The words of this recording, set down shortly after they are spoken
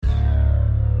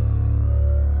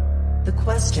The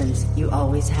questions you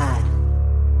always had.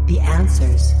 The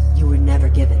answers you were never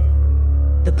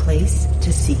given. The place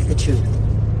to seek the truth.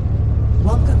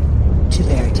 Welcome to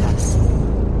Veritas.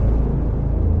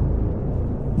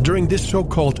 During this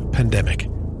so-called pandemic,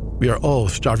 we are all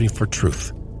starving for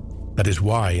truth. That is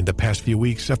why in the past few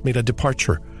weeks I've made a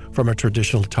departure from our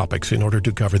traditional topics in order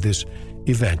to cover this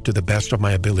event to the best of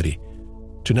my ability.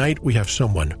 Tonight we have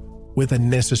someone with the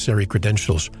necessary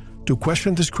credentials to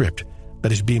question the script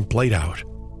that is being played out.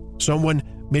 Someone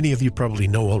many of you probably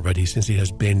know already since he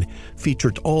has been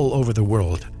featured all over the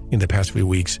world in the past few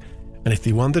weeks. And if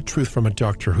you want the truth from a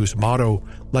doctor whose motto,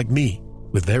 like me,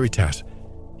 with Veritas,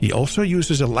 he also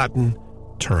uses a Latin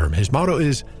term. His motto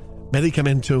is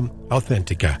Medicamentum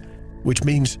Authentica, which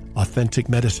means authentic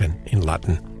medicine in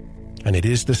Latin. And it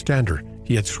is the standard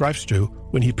he ascribes to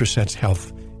when he presents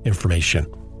health information.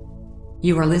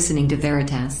 You are listening to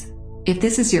Veritas. If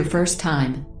this is your first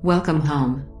time, welcome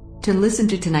home. To listen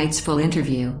to tonight's full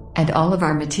interview and all of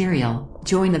our material,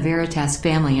 join the Veritas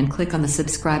family and click on the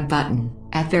subscribe button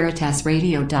at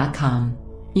veritasradio.com.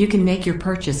 You can make your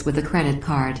purchase with a credit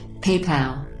card,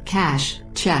 PayPal, cash,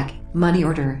 check, money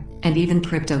order, and even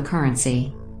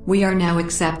cryptocurrency. We are now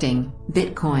accepting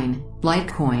Bitcoin,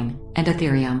 Litecoin, and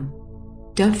Ethereum.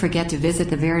 Don't forget to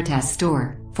visit the Veritas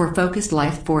store for focused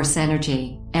life force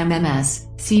energy, MMS,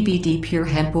 CBD pure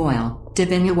hemp oil,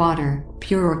 Divina water,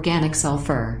 pure organic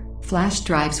sulfur, flash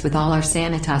drives with all our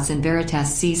Sanitas and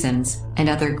Veritas seasons, and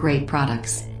other great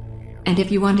products. And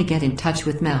if you want to get in touch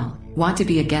with Mel, want to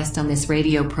be a guest on this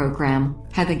radio program,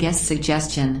 have a guest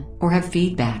suggestion, or have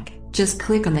feedback, just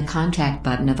click on the contact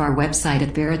button of our website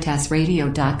at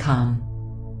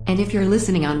veritasradio.com. And if you're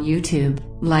listening on YouTube,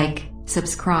 like,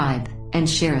 subscribe, and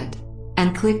share it.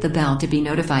 And click the bell to be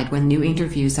notified when new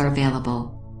interviews are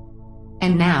available.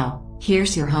 And now,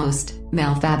 here's your host,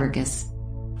 Mel Fabregas.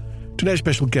 Tonight's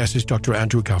special guest is Dr.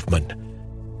 Andrew Kaufman,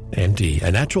 MD,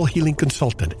 a natural healing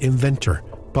consultant, inventor,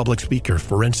 public speaker,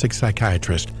 forensic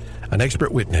psychiatrist, an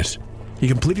expert witness. He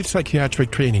completed psychiatric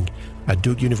training at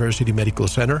Duke University Medical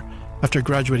Center after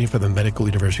graduating from the Medical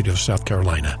University of South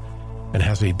Carolina and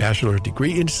has a bachelor's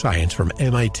degree in science from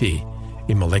MIT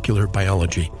in molecular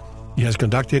biology. He has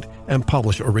conducted and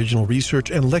published original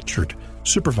research and lectured,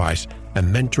 supervised,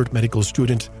 and mentored medical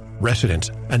students,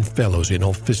 residents, and fellows in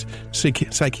all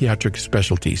psychiatric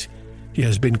specialties. He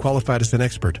has been qualified as an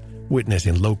expert witness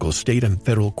in local, state, and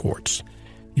federal courts.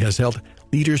 He has held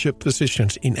leadership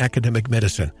positions in academic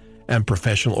medicine and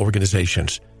professional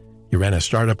organizations. He ran a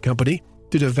startup company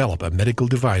to develop a medical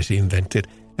device he invented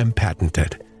and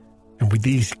patented. And with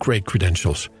these great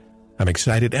credentials, I'm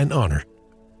excited and honored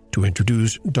to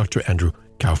introduce Dr. Andrew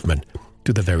Kaufman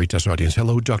to the Veritas audience.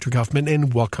 Hello, Dr. Kaufman,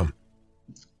 and welcome.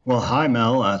 Well, hi,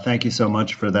 Mel. Thank you so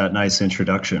much for that nice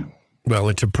introduction. Well,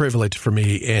 it's a privilege for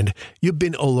me, and you've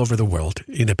been all over the world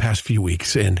in the past few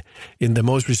weeks and in the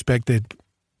most respected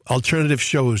alternative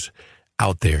shows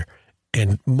out there.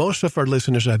 And most of our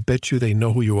listeners, I bet you they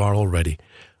know who you are already.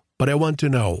 But I want to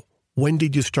know, when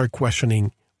did you start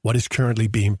questioning what is currently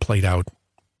being played out?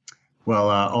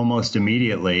 Well, almost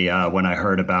immediately when I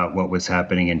heard about what was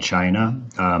happening in China,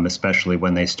 especially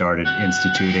when they started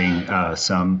instituting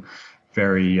some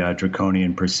very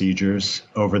draconian procedures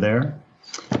over there.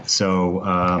 So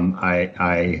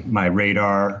my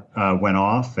radar went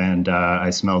off and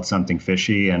I smelled something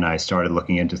fishy and I started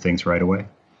looking into things right away.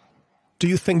 Do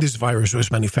you think this virus was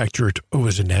manufactured or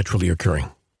was it naturally occurring?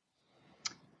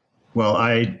 Well,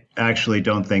 I actually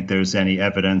don't think there's any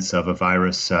evidence of a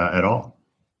virus at all.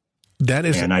 That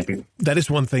is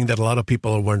one thing that a lot of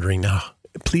people are wondering now.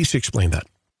 Please explain that.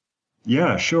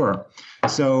 Yeah, sure.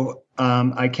 So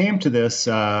I came to this,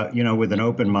 with an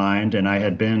open mind, and I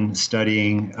had been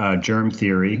studying germ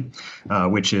theory,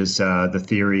 which is the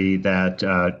theory that,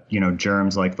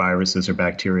 germs like viruses or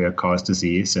bacteria cause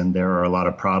disease. And there are a lot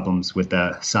of problems with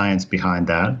the science behind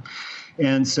that.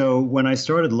 And so when I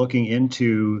started looking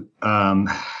into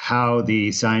how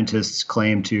the scientists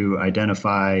claim to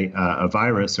identify a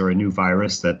virus or a new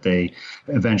virus that they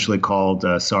eventually called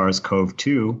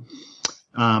SARS-CoV-2,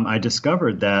 I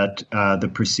discovered that the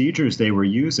procedures they were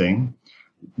using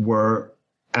were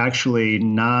actually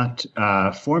not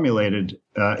formulated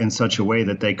in such a way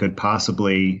that they could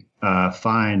possibly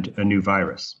find a new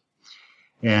virus.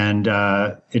 And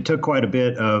it took quite a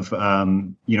bit of,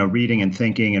 reading and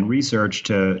thinking and research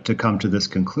to come to this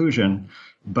conclusion.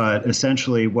 But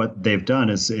essentially what they've done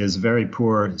is very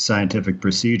poor scientific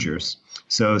procedures.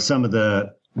 So some of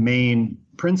the main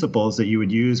principles that you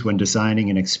would use when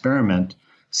designing an experiment,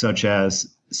 such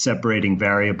as separating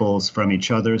variables from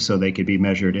each other so they could be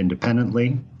measured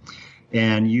independently,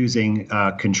 and using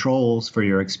controls for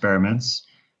your experiments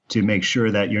to make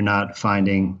sure that you're not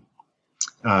finding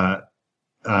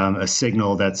a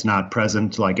signal that's not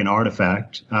present, like an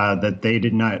artifact, that they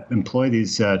did not employ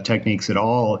these techniques at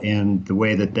all in the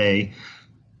way that they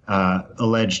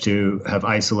allege to have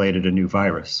isolated a new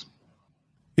virus.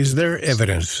 Is there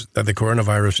evidence that the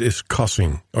coronavirus is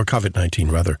causing, or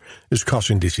COVID-19 rather, is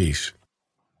causing disease?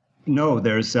 No,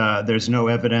 there's no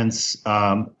evidence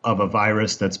of a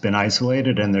virus that's been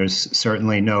isolated, and there's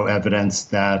certainly no evidence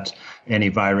that any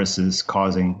virus is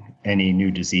causing any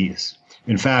new disease.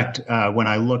 In fact, when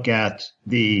I look at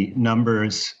the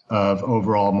numbers of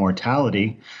overall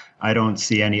mortality, I don't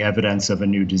see any evidence of a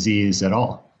new disease at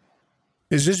all.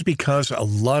 Is this because a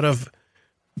lot of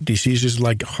diseases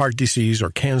like heart disease or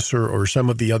cancer or some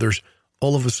of the others,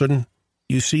 all of a sudden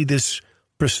you see this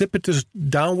precipitous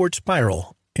downward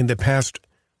spiral in the past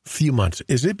few months?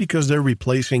 Is it because they're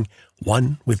replacing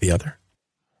one with the other?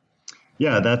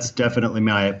 Yeah, that's definitely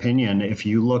my opinion. If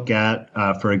you look at,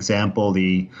 for example,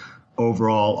 the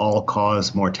overall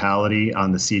all-cause mortality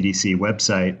on the CDC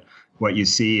website, what you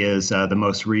see is the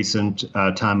most recent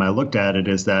time I looked at it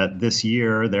is that this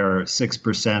year there are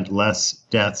 6% less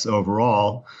deaths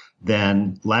overall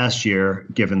than last year,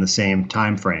 given the same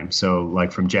time frame. So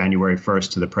like from January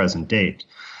 1st to the present date.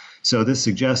 So this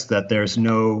suggests that there's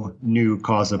no new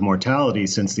cause of mortality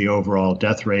since the overall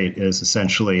death rate is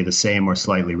essentially the same or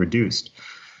slightly reduced.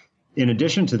 In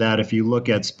addition to that, if you look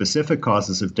at specific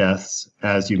causes of deaths,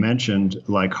 as you mentioned,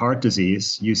 like heart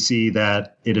disease, you see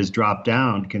that it has dropped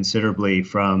down considerably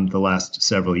from the last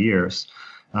several years.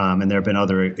 And there have been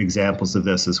other examples of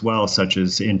this as well, such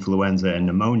as influenza and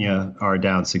pneumonia are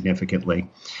down significantly.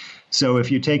 So if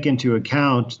you take into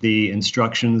account the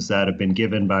instructions that have been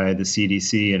given by the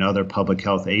CDC and other public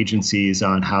health agencies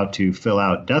on how to fill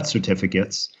out death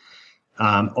certificates,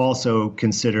 also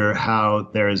consider how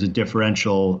there is a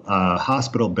differential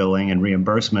hospital billing and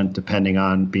reimbursement depending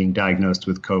on being diagnosed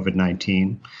with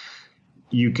COVID-19.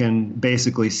 You can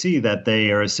basically see that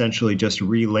they are essentially just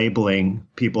relabeling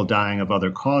people dying of other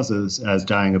causes as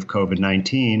dying of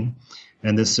COVID-19.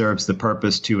 And this serves the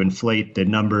purpose to inflate the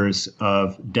numbers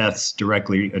of deaths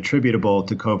directly attributable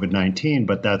to COVID-19.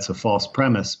 But that's a false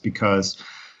premise because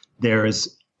there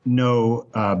is no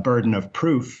burden of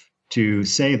proof to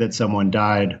say that someone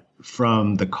died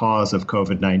from the cause of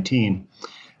COVID-19,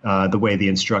 the way the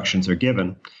instructions are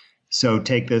given. So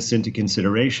take this into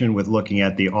consideration with looking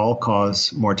at the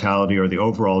all-cause mortality or the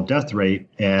overall death rate,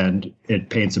 and it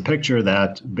paints a picture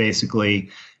that basically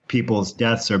people's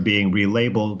deaths are being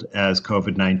relabeled as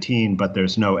COVID-19, but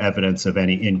there's no evidence of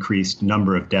any increased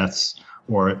number of deaths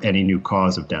or any new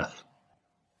cause of death.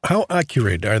 How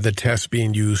accurate are the tests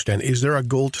being used, and is there a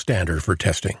gold standard for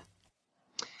testing?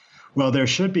 Well, there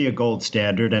should be a gold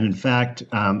standard. And in fact,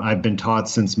 I've been taught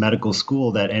since medical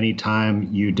school that anytime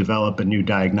you develop a new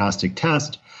diagnostic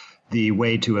test, the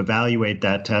way to evaluate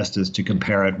that test is to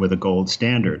compare it with a gold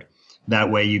standard.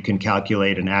 That way you can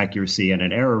calculate an accuracy and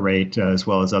an error rate, as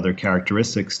well as other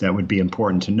characteristics that would be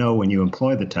important to know when you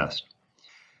employ the test.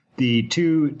 The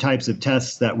two types of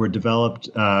tests that were developed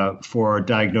for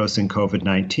diagnosing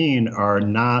COVID-19 are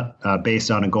not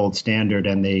based on a gold standard,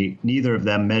 and neither of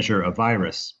them measure a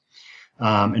virus.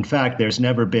 In fact, there's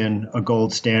never been a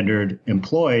gold standard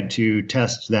employed to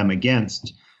test them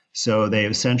against. So they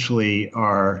essentially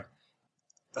were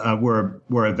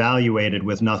evaluated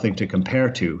with nothing to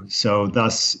compare to. So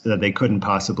thus, they couldn't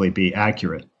possibly be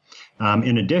accurate.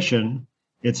 In addition,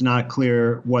 it's not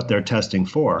clear what they're testing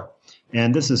for.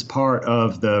 And this is part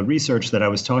of the research that I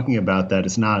was talking about that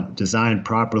is not designed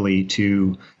properly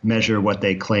to measure what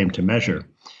they claim to measure.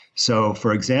 So,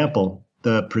 for example,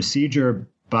 the procedure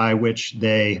by which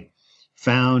they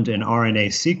found an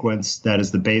RNA sequence that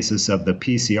is the basis of the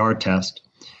PCR test.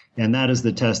 And that is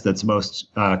the test that's most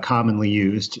commonly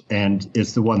used, and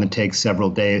it's the one that takes several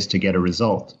days to get a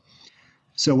result.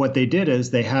 So what they did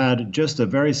is they had just a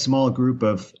very small group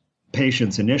of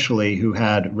patients initially who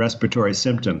had respiratory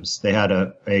symptoms. They had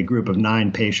a group of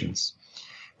 9 patients.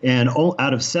 And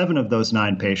out of 7 of those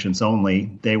 9 patients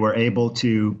only, they were able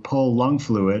to pull lung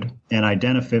fluid and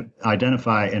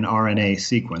identify an RNA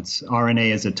sequence.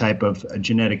 RNA is a type of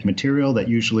genetic material that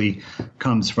usually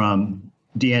comes from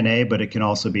DNA, but it can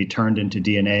also be turned into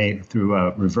DNA through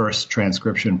a reverse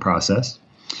transcription process.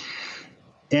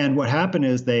 And what happened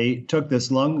is they took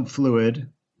this lung fluid,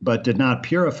 but did not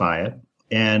purify it.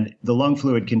 And the lung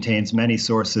fluid contains many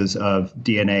sources of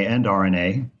DNA and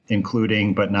RNA,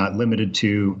 including but not limited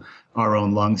to our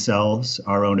own lung cells,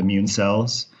 our own immune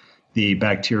cells, the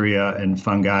bacteria and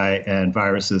fungi and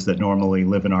viruses that normally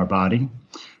live in our body.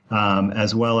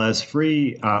 as well as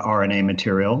free RNA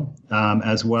material,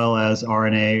 as well as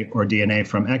RNA or DNA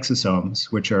from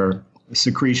exosomes, which are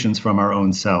secretions from our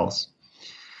own cells.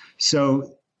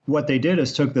 So what they did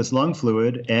is took this lung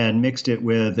fluid and mixed it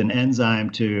with an enzyme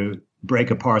to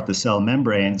break apart the cell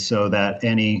membrane so that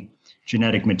any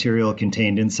genetic material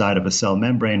contained inside of a cell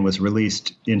membrane was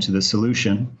released into the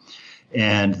solution.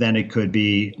 And then it could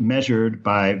be measured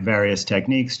by various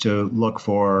techniques to look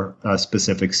for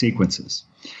specific sequences.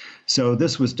 So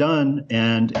this was done,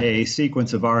 and a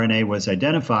sequence of RNA was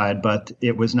identified, but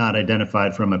it was not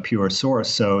identified from a pure source,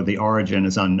 so the origin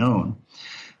is unknown.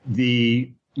 The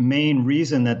main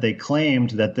reason that they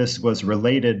claimed that this was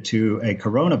related to a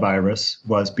coronavirus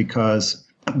was because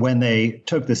when they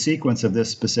took the sequence of this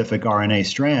specific RNA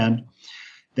strand,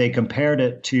 they compared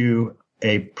it to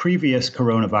a previous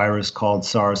coronavirus called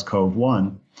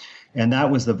SARS-CoV-1. And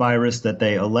that was the virus that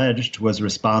they alleged was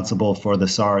responsible for the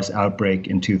SARS outbreak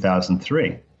in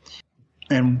 2003.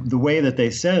 And the way that they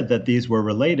said that these were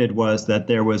related was that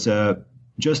there was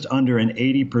just under an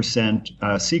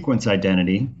 80% sequence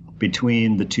identity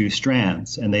between the two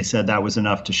strands. And they said that was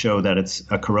enough to show that it's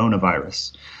a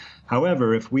coronavirus.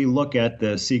 However, if we look at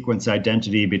the sequence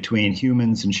identity between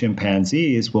humans and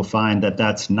chimpanzees, we'll find that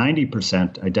that's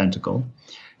 90% identical.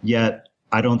 Yet,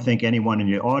 I don't think anyone in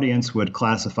the audience would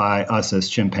classify us as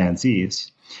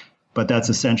chimpanzees. But that's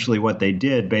essentially what they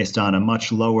did based on a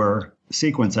much lower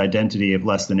sequence identity of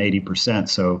less than 80%,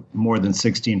 so more than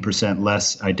 16%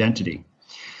 less identity.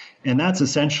 And that's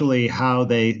essentially how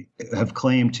they have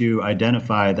claimed to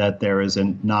identify that there is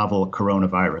a novel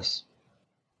coronavirus.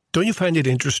 Don't you find it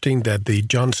interesting that the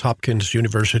Johns Hopkins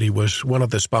University was one of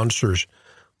the sponsors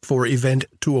for Event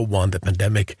 201, the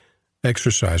pandemic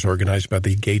exercise organized by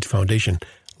the Gates Foundation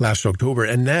last October,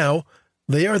 and now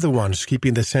they are the ones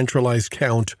keeping the centralized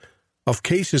count of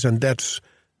cases and deaths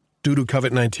due to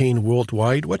COVID-19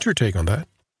 worldwide? What's your take on that?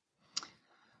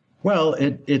 Well,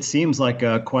 it seems like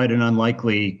quite an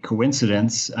unlikely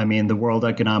coincidence. I mean, the World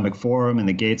Economic Forum and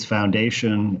the Gates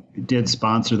Foundation did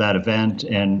sponsor that event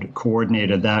and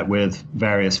coordinated that with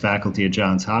various faculty at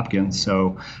Johns Hopkins.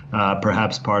 So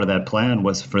perhaps part of that plan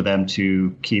was for them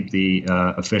to keep the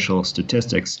official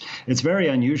statistics. It's very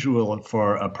unusual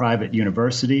for a private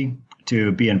university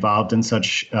to be involved in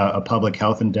such a public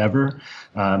health endeavor.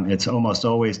 It's almost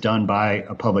always done by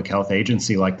a public health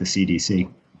agency like the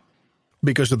CDC.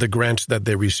 Because of the grants that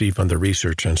they receive on the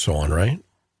research and so on, right?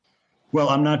 Well,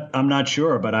 I'm not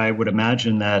sure, but I would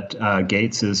imagine that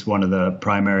Gates is one of the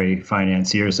primary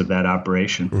financiers of that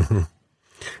operation. Mm-hmm.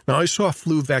 Now, I saw a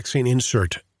flu vaccine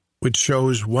insert, which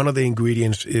shows one of the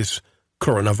ingredients is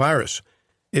coronavirus.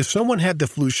 If someone had the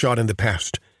flu shot in the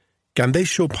past, can they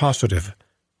show positive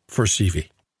for CV?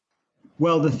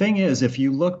 Well, the thing is, if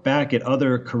you look back at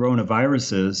other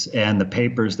coronaviruses and the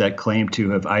papers that claim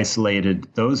to have isolated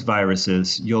those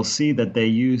viruses, you'll see that they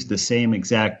use the same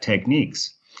exact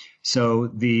techniques.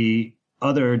 So the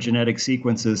other genetic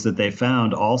sequences that they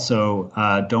found also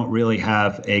don't really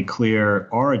have a clear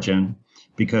origin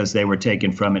because they were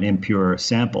taken from an impure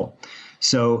sample.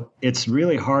 So it's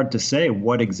really hard to say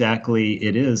what exactly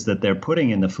it is that they're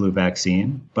putting in the flu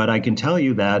vaccine, but I can tell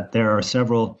you that there are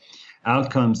several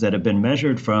outcomes that have been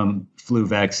measured from flu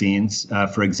vaccines.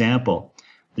 For example,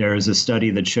 there is a study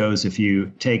that shows if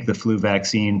you take the flu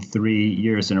vaccine 3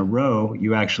 years in a row,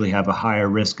 you actually have a higher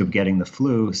risk of getting the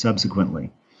flu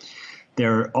subsequently.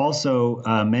 There are also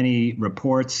many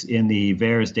reports in the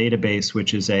VAERS database,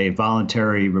 which is a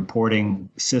voluntary reporting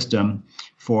system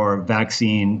for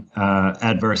vaccine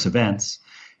adverse events.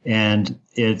 And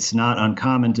it's not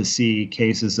uncommon to see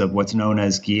cases of what's known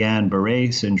as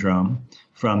Guillain-Barré syndrome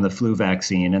from the flu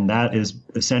vaccine. And that is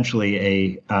essentially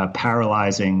a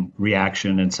paralyzing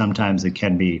reaction, and sometimes it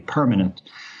can be permanent.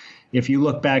 If you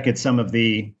look back at some of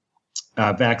the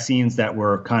vaccines that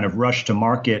were kind of rushed to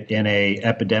market in a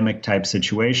epidemic type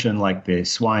situation, like the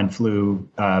swine flu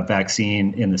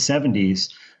vaccine in the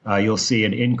 70s, you'll see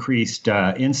an increased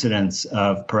incidence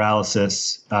of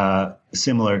paralysis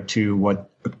similar to what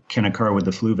can occur with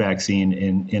the flu vaccine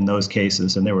in those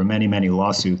cases. And there were many, many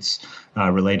lawsuits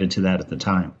related to that at the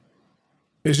time.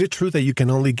 Is it true that you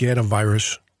can only get a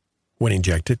virus when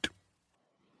injected?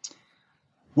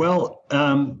 Well,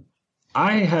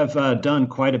 I have done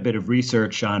quite a bit of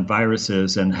research on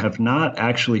viruses and have not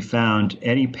actually found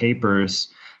any papers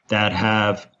that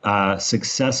have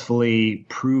successfully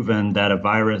proven that a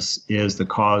virus is the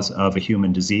cause of a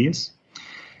human disease.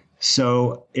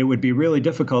 So it would be really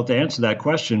difficult to answer that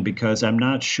question because I'm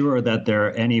not sure that there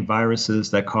are any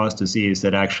viruses that cause disease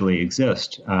that actually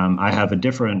exist. I have a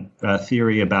different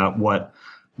theory about what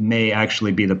may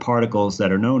actually be the particles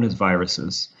that are known as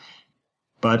viruses.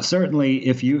 But certainly,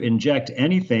 if you inject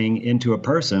anything into a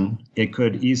person, it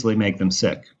could easily make them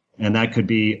sick. And that could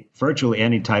be virtually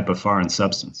any type of foreign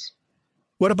substance.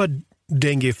 What about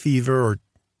dengue fever or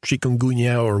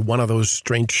chikungunya or one of those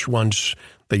strange ones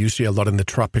that you see a lot in the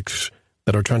tropics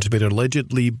that are transmitted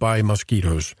allegedly by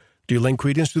mosquitoes? Do you lend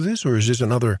credence to this, or is this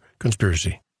another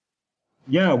conspiracy?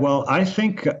 Yeah, well, I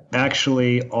think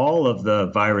actually all of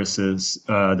the viruses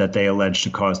that they allege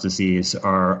to cause disease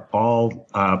are all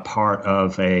part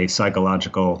of a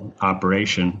psychological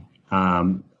operation.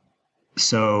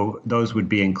 So those would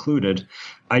be included.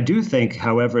 I do think,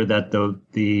 however, that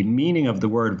the meaning of the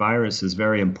word virus is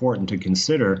very important to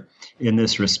consider in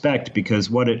this respect, because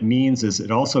what it means is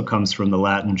it also comes from the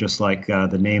Latin, just like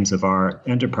the names of our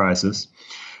enterprises,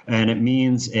 and it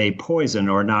means a poison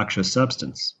or noxious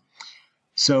substance.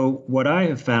 So what I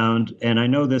have found, and I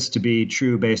know this to be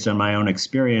true based on my own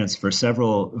experience for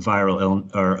several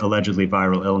allegedly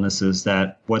viral illnesses,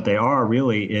 that what they are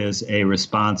really is a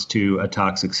response to a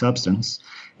toxic substance,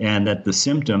 and that the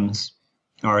symptoms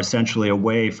are essentially a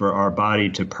way for our body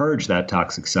to purge that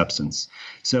toxic substance.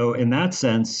 So in that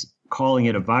sense, calling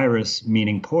it a virus,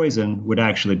 meaning poison, would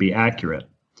actually be accurate.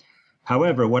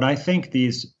 However, what I think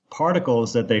these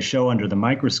particles that they show under the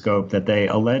microscope that they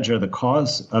allege are the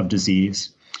cause of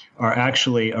disease are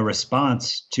actually a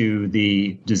response to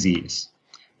the disease.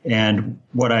 And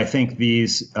what I think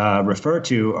these refer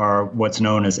to are what's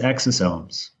known as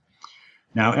exosomes.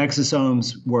 Now,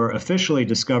 exosomes were officially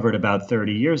discovered about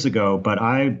 30 years ago, but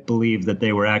I believe that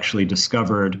they were actually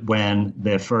discovered when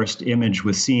the first image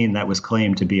was seen that was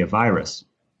claimed to be a virus.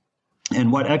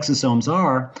 And what exosomes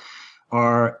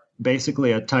are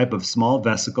basically a type of small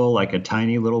vesicle, like a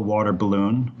tiny little water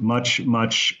balloon, much,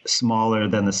 much smaller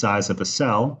than the size of a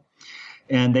cell.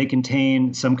 And they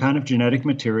contain some kind of genetic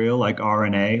material like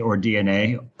RNA or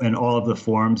DNA in all of the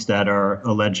forms that are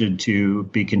alleged to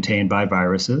be contained by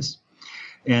viruses.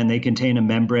 And they contain a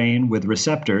membrane with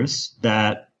receptors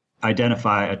that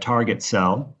identify a target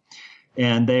cell.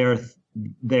 And they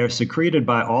are secreted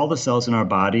by all the cells in our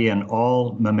body and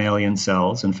all mammalian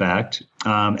cells, in fact,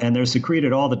 and they're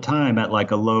secreted all the time at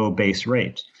like a low base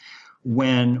rate.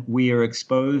 When we are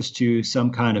exposed to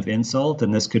some kind of insult,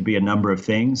 and this could be a number of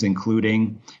things,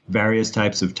 including various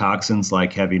types of toxins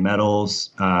like heavy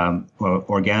metals,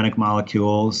 organic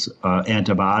molecules,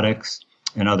 antibiotics,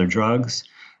 and other drugs,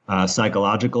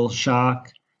 psychological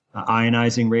shock,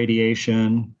 ionizing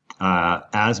radiation,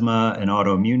 asthma and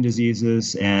autoimmune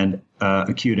diseases, and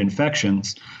acute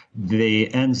infections, the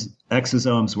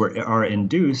exosomes are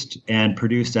induced and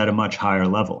produced at a much higher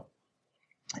level.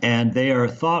 And they are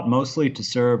thought mostly to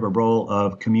serve a role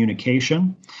of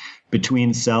communication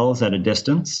between cells at a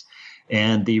distance.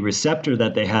 And the receptor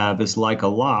that they have is like a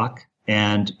lock,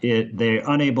 and they're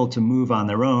unable to move on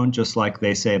their own, just like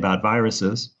they say about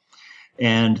viruses.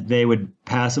 And they would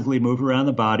passively move around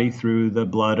the body through the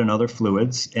blood and other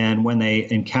fluids. And when they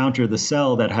encounter the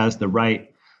cell that has the right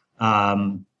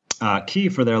key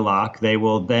for their lock, they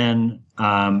will then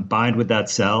bind with that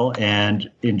cell and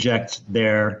inject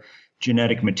their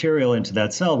genetic material into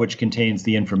that cell, which contains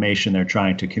the information they're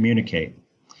trying to communicate.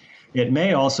 It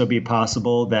may also be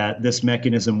possible that this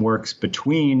mechanism works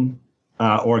between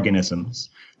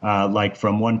organisms, like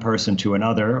from one person to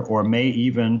another, or may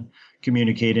even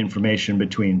communicate information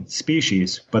between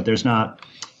species, but there's not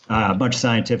much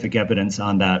scientific evidence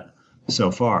on that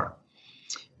so far.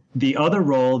 The other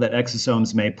role that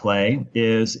exosomes may play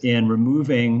is in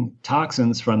removing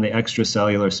toxins from the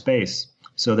extracellular space.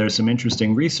 So there's some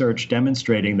interesting research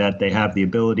demonstrating that they have the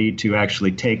ability to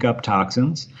actually take up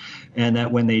toxins, and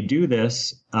that when they do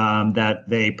this, that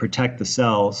they protect the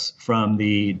cells from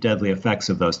the deadly effects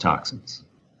of those toxins.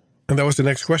 And that was the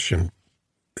next question.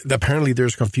 Apparently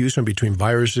there's confusion between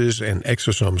viruses and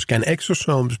exosomes. Can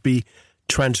exosomes be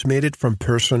transmitted from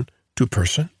person to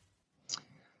person?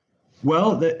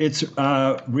 Well, it's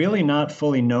really not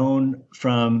fully known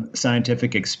from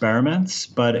scientific experiments,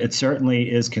 but it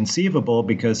certainly is conceivable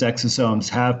because exosomes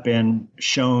have been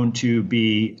shown to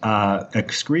be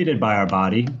excreted by our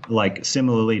body, like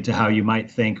similarly to how you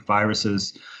might think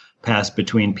viruses pass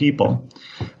between people.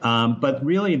 But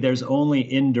really, there's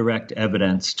only indirect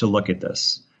evidence to look at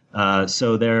this.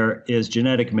 So there is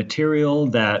genetic material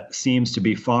that seems to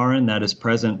be foreign that is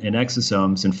present in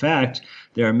exosomes. In fact,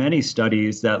 there are many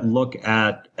studies that look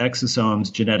at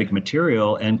exosomes' genetic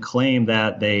material and claim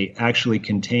that they actually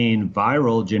contain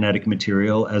viral genetic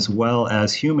material as well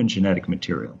as human genetic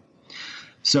material.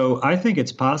 So I think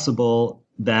it's possible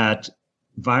that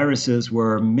viruses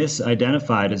were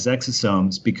misidentified as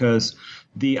exosomes because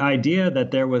the idea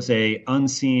that there was an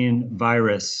unseen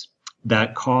virus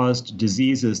that caused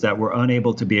diseases that were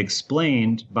unable to be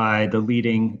explained by the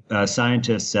leading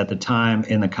scientists at the time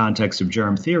in the context of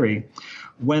germ theory.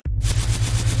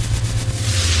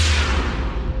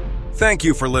 Thank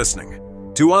you for listening.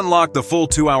 To unlock the full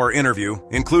 2-hour interview,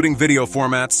 including video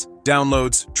formats,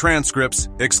 downloads, transcripts,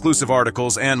 exclusive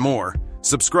articles, and more,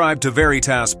 subscribe to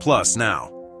Veritas Plus now.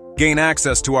 Gain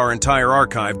access to our entire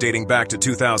archive dating back to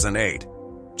 2008.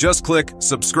 Just click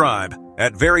subscribe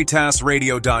at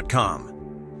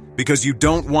veritasradio.com. Because you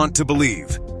don't want to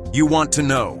believe, you want to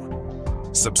know.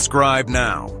 Subscribe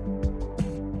now.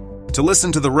 To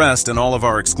listen to the rest and all of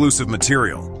our exclusive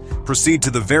material, proceed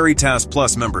to the Veritas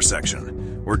Plus member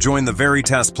section or join the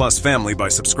Veritas Plus family by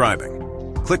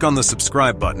subscribing. Click on the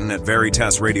subscribe button at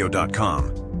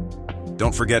veritasradio.com.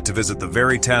 Don't forget to visit the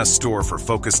Veritas store for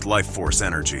focused life force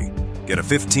energy. Get a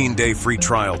 15-day free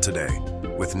trial today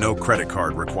with no credit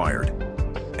card required.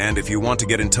 And if you want to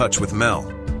get in touch with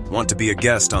Mel, want to be a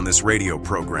guest on this radio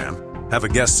program, have a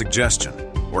guest suggestion,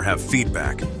 or have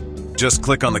feedback, just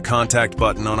click on the contact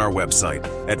button on our website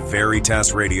at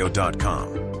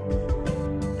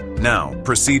veritasradio.com. Now,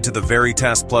 proceed to the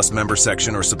Veritas Plus member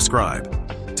section or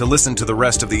subscribe to listen to the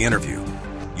rest of the interview.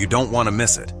 You don't want to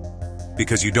miss it.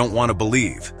 Because you don't want to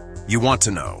believe, you want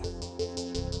to know.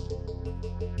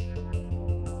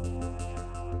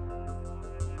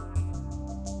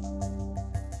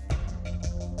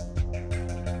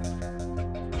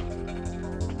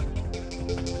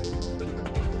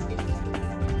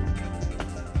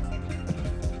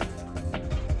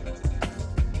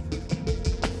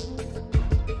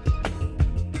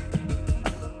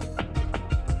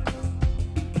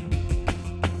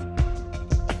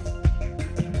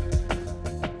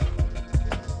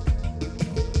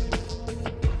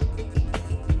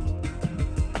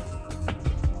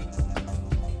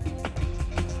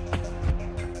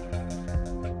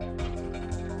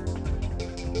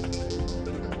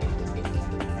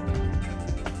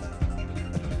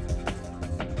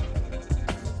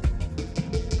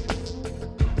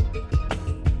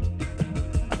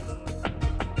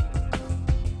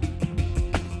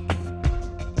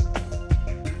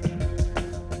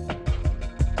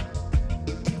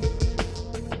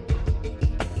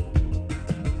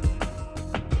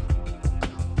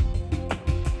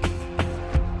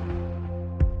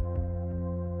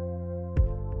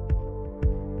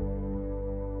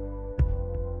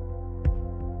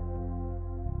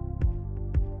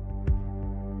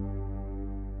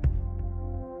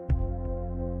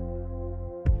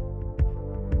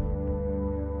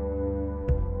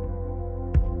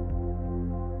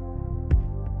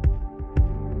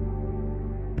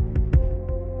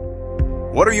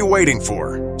 What are you waiting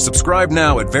for? Subscribe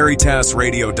now at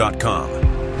veritasradio.com.